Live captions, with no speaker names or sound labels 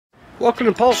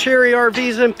Welcome to Cherokee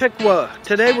RVs in Piqua.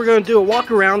 Today we're going to do a walk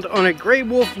around on a Grey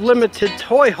Wolf Limited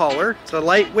toy hauler. It's a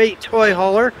lightweight toy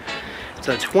hauler. It's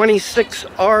a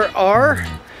 26RR.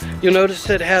 You'll notice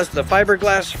it has the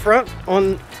fiberglass front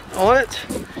on it.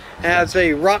 Has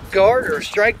a rock guard or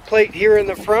strike plate here in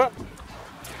the front.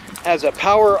 Has a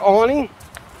power awning.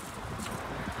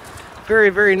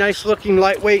 Very nice looking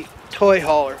lightweight toy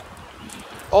hauler.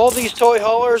 All these toy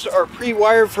haulers are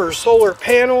pre-wired for a solar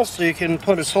panel, so you can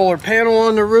put a solar panel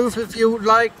on the roof if you would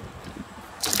like.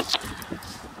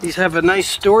 These have a nice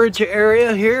storage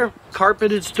area here,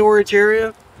 carpeted storage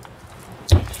area.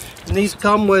 And these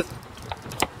come with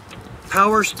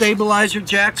power stabilizer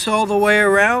jacks all the way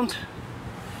around.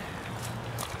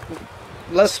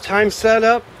 Less time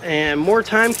setup and more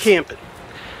time camping.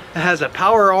 It has a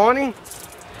power awning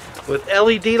with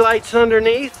LED lights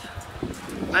underneath.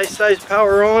 Nice size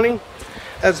power awning.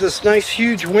 Has this nice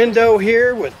huge window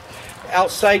here with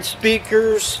outside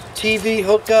speakers, TV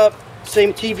hookup,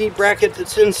 same TV bracket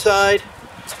that's inside.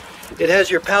 It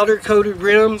has your powder coated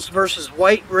rims versus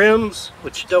white rims,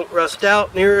 which don't rust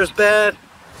out near as bad.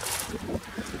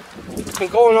 And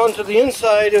going on to the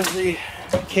inside of the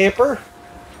camper,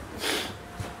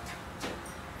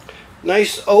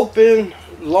 nice open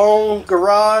long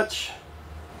garage.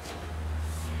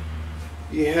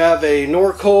 You have a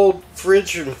Norcold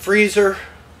fridge and freezer.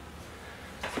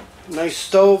 Nice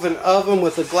stove and oven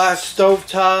with a glass stove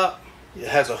top. It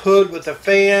has a hood with a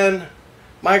fan,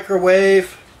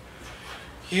 microwave,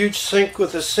 huge sink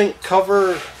with a sink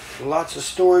cover, and lots of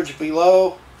storage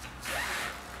below.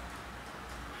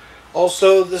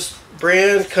 Also, this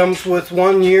brand comes with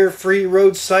 1 year free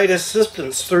roadside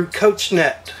assistance through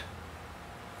CoachNet.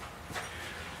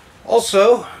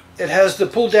 Also, it has the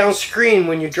pull down screen.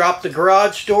 When you drop the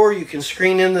garage door, you can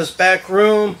screen in this back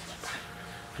room.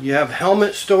 You have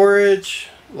helmet storage,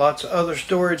 lots of other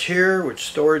storage here, which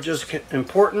storage is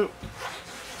important.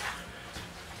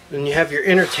 Then you have your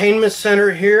entertainment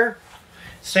center here.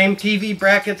 Same TV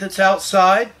bracket that's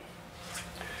outside.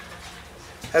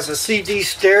 Has a CD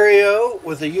stereo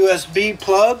with a USB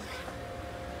plug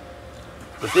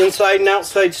with inside and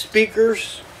outside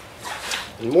speakers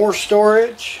and more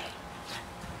storage.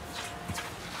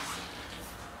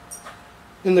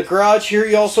 In the garage here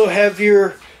you also have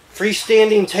your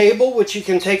freestanding table, which you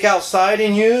can take outside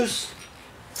and use.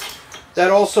 That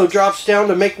also drops down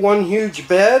to make one huge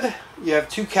bed. You have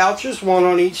two couches, one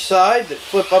on each side, that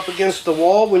flip up against the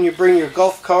wall when you bring your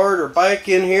golf cart or bike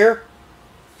in here.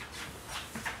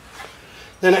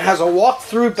 Then it has a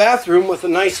walk-through bathroom with a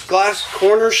nice glass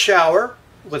corner shower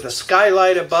with a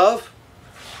skylight above.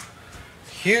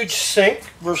 Huge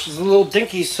sink versus a little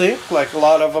dinky sink like a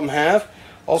lot of them have.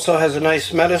 Also has a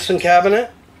nice medicine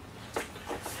cabinet.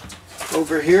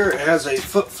 Over here it has a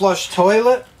foot flush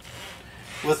toilet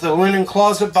with a linen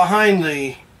closet behind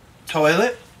the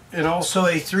toilet, and also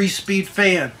a 3-speed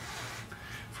fan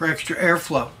for extra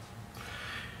airflow.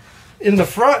 In the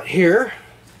front here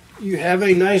you have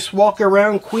a nice walk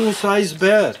around queen size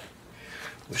bed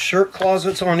with shirt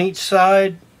closets on each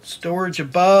side, storage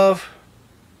above,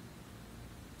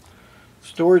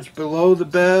 storage below the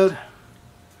bed.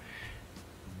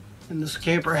 And this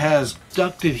camper has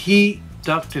ducted heat,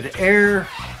 ducted air,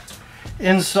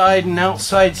 inside and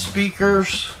outside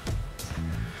speakers.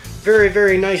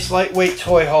 Very nice lightweight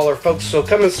toy hauler, folks. So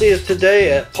come and see us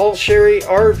today at Cherokee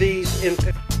RVs in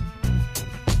Piqua.